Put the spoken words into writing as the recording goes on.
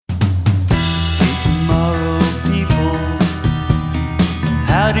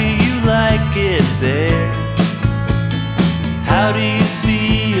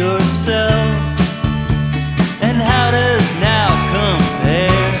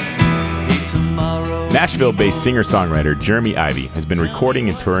Nashville-based singer-songwriter Jeremy Ivy has been recording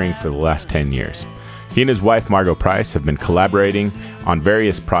and touring for the last 10 years. He and his wife Margot Price have been collaborating on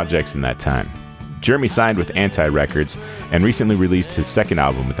various projects in that time. Jeremy signed with Anti Records and recently released his second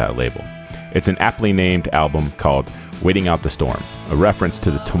album with that label. It's an aptly named album called Waiting Out the Storm, a reference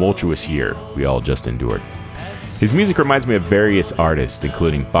to the tumultuous year we all just endured. His music reminds me of various artists,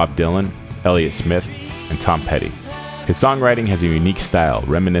 including Bob Dylan, Elliott Smith, and Tom Petty. His songwriting has a unique style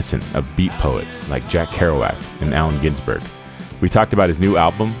reminiscent of beat poets like Jack Kerouac and Allen Ginsberg. We talked about his new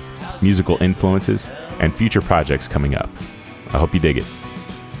album, musical influences, and future projects coming up. I hope you dig it.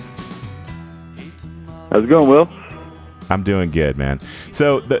 How's it going, Will? I'm doing good, man.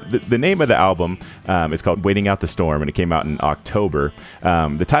 So the name of the album is called Waiting Out the Storm, and it came out in October.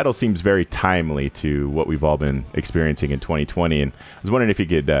 The title seems very timely to what we've all been experiencing in 2020, and I was wondering if you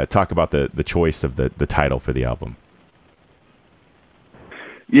could talk about the choice of the title for the album.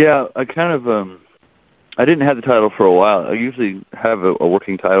 Yeah, I kind of, I didn't have the title for a while. I usually have a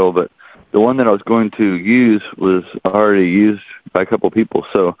working title, but the one that I was going to use was already used by a couple of people,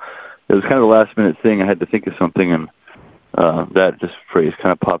 so it was kind of a last-minute thing. I had to think of something, and that just phrase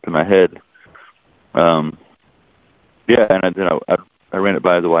kind of popped in my head. Yeah, and then I ran it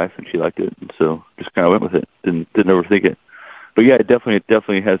by the wife, and she liked it, and so just kind of went with it. Didn't overthink it. But yeah, it definitely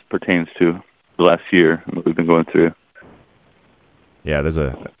pertains to the last year and what we've been going through. Yeah, there's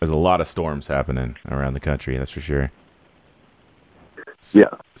a lot of storms happening around the country, that's for sure. Yeah.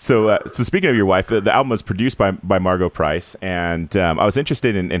 So speaking of your wife, the album was produced by Margot Price, and I was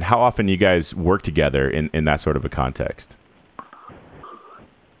interested in how often you guys work together in that sort of a context.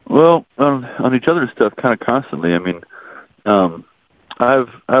 Well, on each other's stuff, kind of constantly. I mean,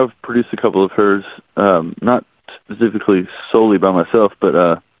 I've produced a couple of hers, not specifically solely by myself,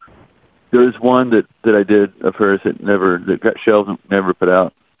 but there was one that I did of hers that got shelved and never put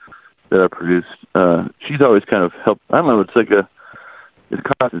out, that I produced. She's always kind of helped. I don't know. It's like it's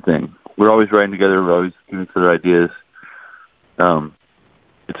a constant thing. We're always writing together. We're always giving each other ideas.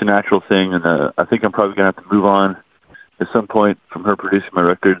 It's a natural thing, and I think I'm probably going to have to move on at some point from her producing my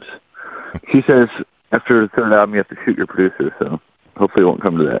records. She says after the third album, you have to shoot your producer, so hopefully it won't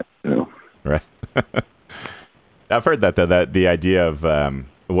come to that. You know. Right. I've heard that, though, that the idea of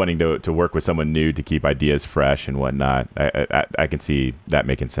wanting to work with someone new to keep ideas fresh and whatnot, I can see that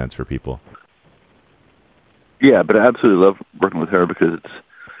making sense for people. Yeah, but I absolutely love working with her because it's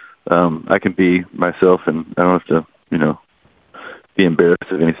I can be myself and I don't have to, be embarrassed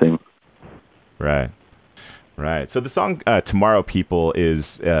of anything. Right. So the song "Tomorrow People"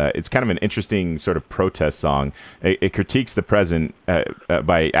 is it's kind of an interesting sort of protest song. It critiques the present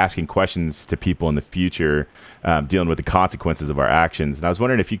by asking questions to people in the future, dealing with the consequences of our actions. And I was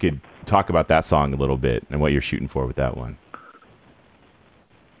wondering if you could talk about that song a little bit and what you're shooting for with that one.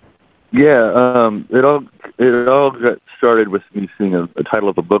 Yeah, it all got started with me seeing a title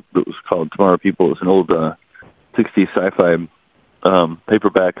of a book that was called "Tomorrow People." It's an old 60s sci-fi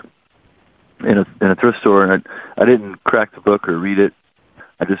paperback in a thrift store, and I didn't crack the book or read it.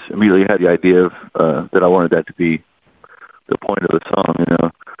 I just immediately had the idea of that I wanted that to be the point of the song,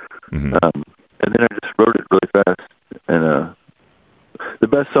 Mm-hmm. And then I just wrote it really fast. And the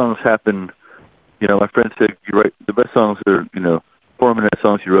best songs happen. My friend said, "You write the best songs are 4-minute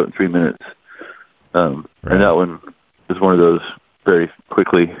songs you wrote in 3 minutes." Right. And that one was one of those very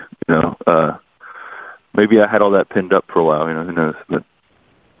quickly. Maybe I had all that pinned up for a while. Who knows? But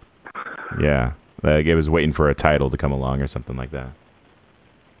yeah, like it was waiting for a title to come along or something like that.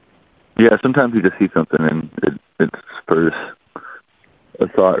 Yeah, sometimes you just see something and it spurs a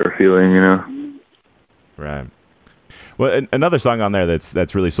thought or feeling. Right. Well, another song on there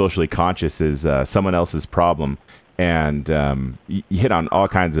that's really socially conscious is "Someone Else's Problem." And you hit on all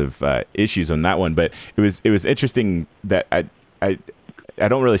kinds of issues on that one, but it was interesting that I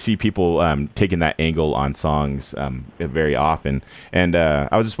don't really see people taking that angle on songs very often. And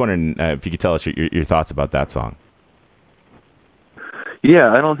I was just wondering if you could tell us your thoughts about that song.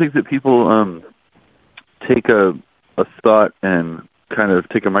 Yeah, I don't think that people take a thought and kind of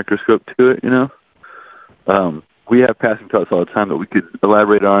take a microscope to it. We have passing thoughts all the time that we could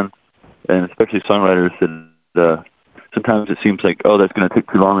elaborate on, and especially songwriters that. Sometimes it seems like, that's going to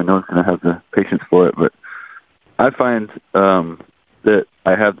take too long and no one's going to have the patience for it. But I find that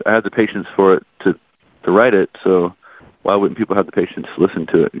I have the patience for it to write it. So why wouldn't people have the patience to listen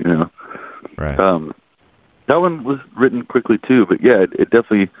to it? Right. That one was written quickly too. But yeah, it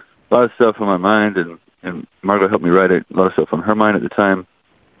definitely a lot of stuff on my mind, and Margot helped me write it. A lot of stuff on her mind at the time.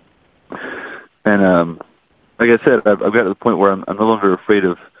 And like I said, I've got to the point where I'm no longer afraid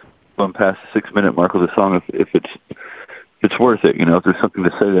of going past the 6-minute mark of the song if it's worth it, if there's something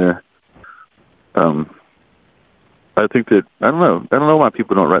to say there. I think that I don't know why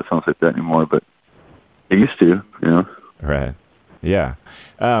people don't write songs like that anymore, but they used to, you know. Right. Yeah.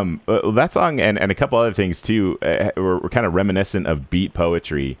 Well, that song and a couple other things too were kind of reminiscent of beat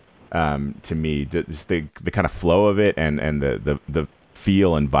poetry to me. Just the kind of flow of it and the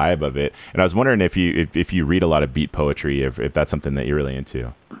feel and vibe of it. And I was wondering if you read a lot of beat poetry, if that's something that you're really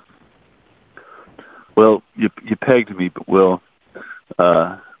into. Well, you pegged me, but Will,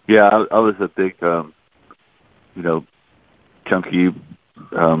 yeah, I was a big, you know, chunky,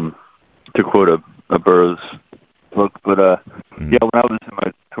 to quote a Burroughs book, but yeah, when I was in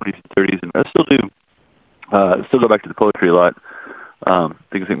my 20s and 30s, and I still do, still go back to the poetry a lot.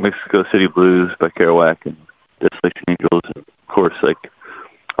 Things like Mexico City Blues by Kerouac and Desolation Angels, and of course, like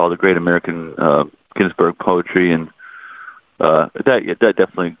all the great American Ginsberg poetry, and that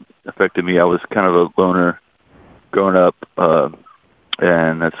definitely affected me. I was kind of a loner growing up,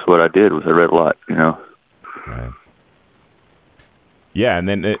 and that's what I did. Was I read a lot, you know. Right. Yeah, and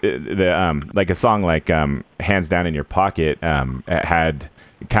then the like a song like "Hands Down in Your Pocket" had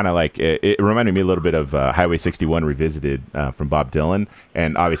kind of like it reminded me a little bit of Highway 61 Revisited from Bob Dylan,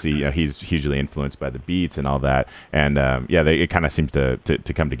 and obviously, you know, he's hugely influenced by the beats and all that, and yeah, it kind of seems to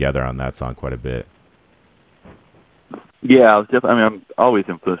come together on that song quite a bit. Yeah, I was definitely. I mean, I'm always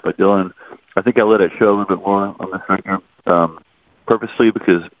influenced by Dylan. I think I let it show a little bit more on this record, purposely,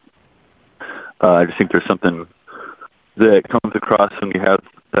 because I just think there's something that comes across when you have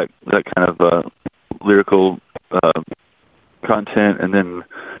that kind of lyrical content, and then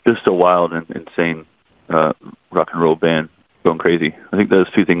just a wild and insane rock and roll band going crazy. I think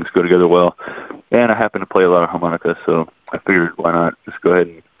those two things go together well. And I happen to play a lot of harmonica, so I figured why not just go ahead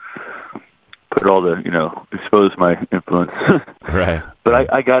and put all the, you know, expose my influence. Right.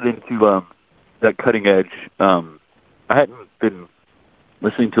 But I got into that cutting edge. I hadn't been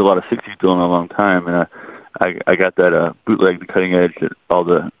listening to a lot of 60s Dylan in a long time, and I got that bootleg, the cutting edge, all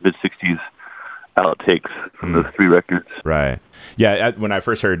the mid-60s outtakes from those three records. Right. Yeah, when I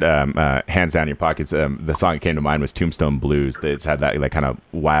first heard Hands Down in Your Pockets, the song that came to mind was Tombstone Blues. It's had that like kind of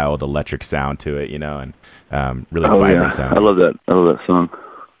wild electric sound to it, you know, and really vibrant sound. I love that song.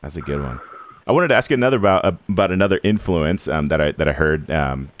 That's a good one. I wanted to ask you about another influence that I heard,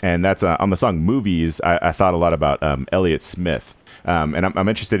 and that's on the song "Movies." I thought a lot about Elliott Smith, and I'm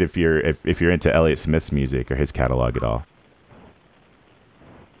interested if you're into Elliott Smith's music or his catalog at all.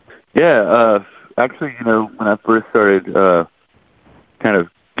 Yeah, actually, you know, when I first started kind of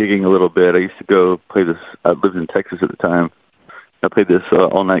gigging a little bit, I used to go play this. I lived in Texas at the time. I played this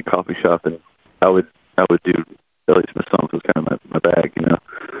all-night coffee shop, and I would do Elliott Smith songs. Was kind of my bag, you know.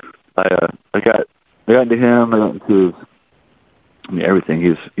 I got into him. I got into everything.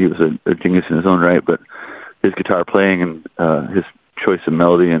 He was a genius in his own right, but his guitar playing and his choice of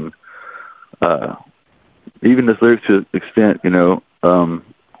melody, and even his lyrics to an extent, you know,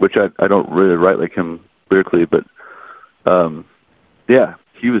 which I don't really write like him lyrically, but yeah,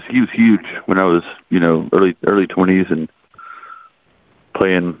 he was huge when I was, you know, early 20s and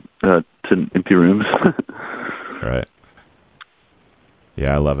playing to empty rooms. Right.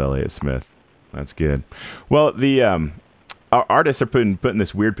 Yeah, I love Elliott Smith. That's good. Well, the our artists are put in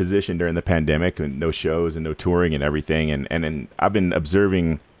this weird position during the pandemic, and no shows and no touring and everything. And I've been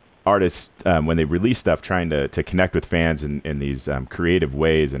observing artists when they release stuff, trying to connect with fans in these creative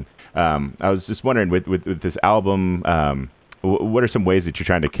ways. And I was just wondering, with this album, what are some ways that you're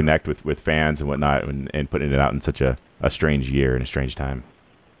trying to connect with fans and whatnot, and putting it out in such a strange year and a strange time?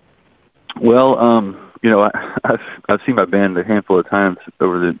 Well, you know, I've seen my band a handful of times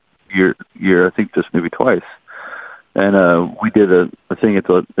over the year. I think just maybe twice, and we did a thing at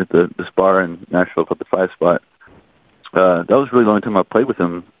this bar in Nashville called the Five Spot. That was really the only time I played with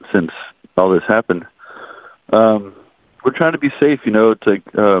them since all this happened. We're trying to be safe, you know. It's like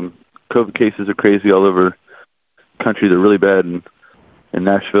COVID cases are crazy all over the country. They're really bad in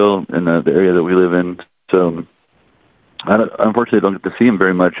Nashville and the area that we live in. So unfortunately, I don't get to see them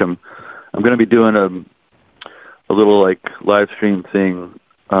very much. I'm going to be doing a little like live stream thing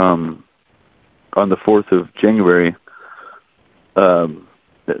on the 4th of January at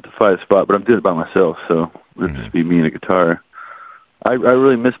the Five Spot, but I'm doing it by myself, so it'll just be me and a guitar. I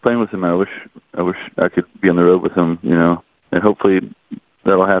really miss playing with him. I wish I could be on the road with him, you know, and hopefully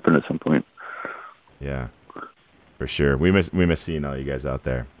that'll happen at some point. Yeah, for sure. We miss seeing all you guys out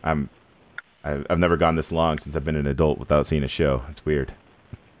there. I've never gone this long since I've been an adult without seeing a show. It's weird.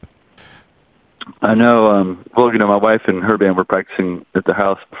 I know. Well, you know, my wife and her band were practicing at the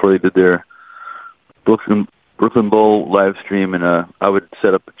house before they did their Brooklyn Bowl live stream, and I would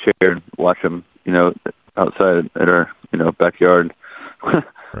set up a chair and watch them, you know, outside at our, you know, backyard.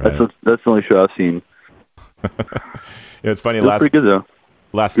 Right. That's the only show I've seen. It's funny. It was pretty good though.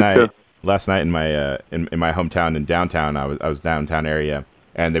 Last Good night, show. in my hometown in downtown, I was downtown area,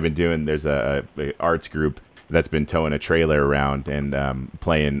 and they've been doing. There's a arts group that's been towing a trailer around and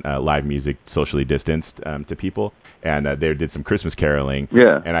playing live music socially distanced to people, and they did some Christmas caroling.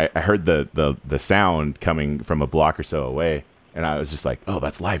 Yeah. And I heard the sound coming from a block or so away, and I was just like, oh,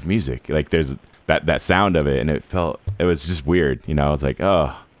 that's live music. Like there's that sound of it, and it was just weird. I was like,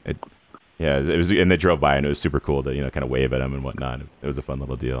 oh, it was, and they drove by, and it was super cool to kind of wave at them and whatnot. It was a fun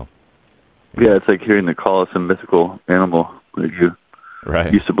little deal. Yeah, it's like hearing the call of some mythical animal that you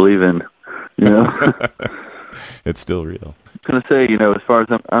Right. used to believe in. It's still real. I was gonna say, as far as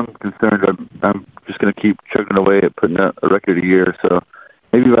I'm concerned, I'm just gonna keep chugging away at putting out a record a year. So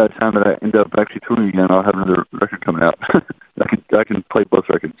maybe by the time that I end up actually touring again, I'll have another record coming out. I can play both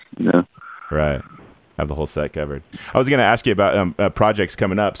records. Right. Have the whole set covered. I was going to ask you about projects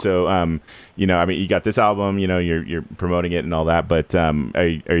coming up. So, you got this album. You're promoting it and all that. But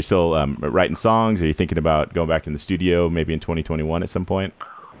are you still writing songs? Are you thinking about going back in the studio maybe in 2021 at some point?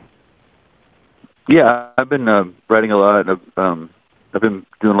 Yeah, I've been writing a lot. I've been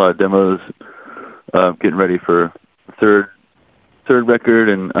doing a lot of demos, getting ready for the third record,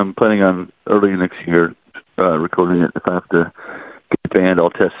 and I'm planning on early next year recording it if I have to get the band all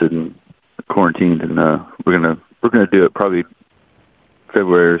tested and quarantined, and we're gonna do it probably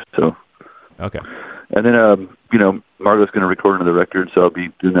February or so. Okay. And then Margot's gonna record another record, so I'll be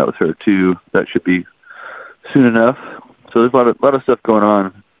doing that with her too. That should be soon enough. So there's a lot of stuff going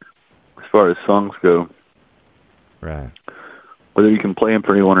on as far as songs go. Right. Whether you can play them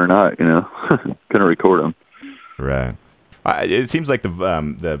for anyone or not, gonna record them. Right. It seems like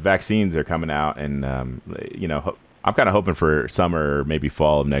the vaccines are coming out, and I'm kind of hoping for summer or maybe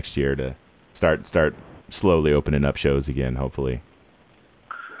fall of next year to start slowly opening up shows again, hopefully.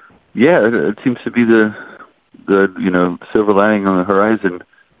 Yeah, it seems to be the silver lining on the horizon.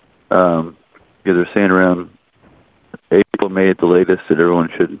 They're saying around April, May at the latest that everyone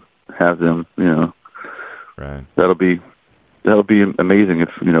should have them. Right. That'll be amazing if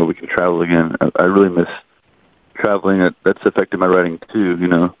we can travel again. I really miss traveling. That's affected my writing too.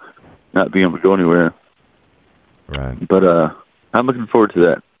 Not being able to go anywhere. Right. But I'm looking forward to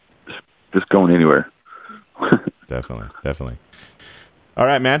that. Just going anywhere. Definitely. All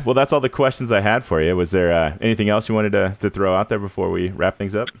right, man. Well, that's all the questions I had for you. Was there anything else you wanted to throw out there before we wrap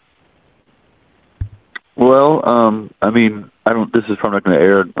things up? Well, I don't. This is probably not going to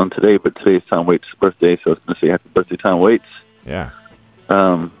air on today, but today's Tom Waits' birthday, so I was going to say happy birthday, Tom Waits. Yeah.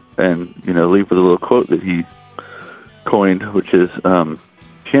 And leave with a little quote that he coined, which is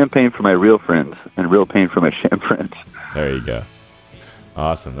champagne for my real friends and real pain for my sham friends. There you go.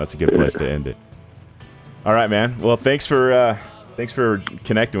 Awesome. That's a good place to end it. All right, man. Well, thanks for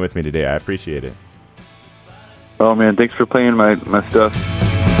connecting with me today. I appreciate it. Oh man, thanks for playing my stuff.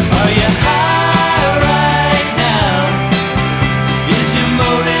 Are you high?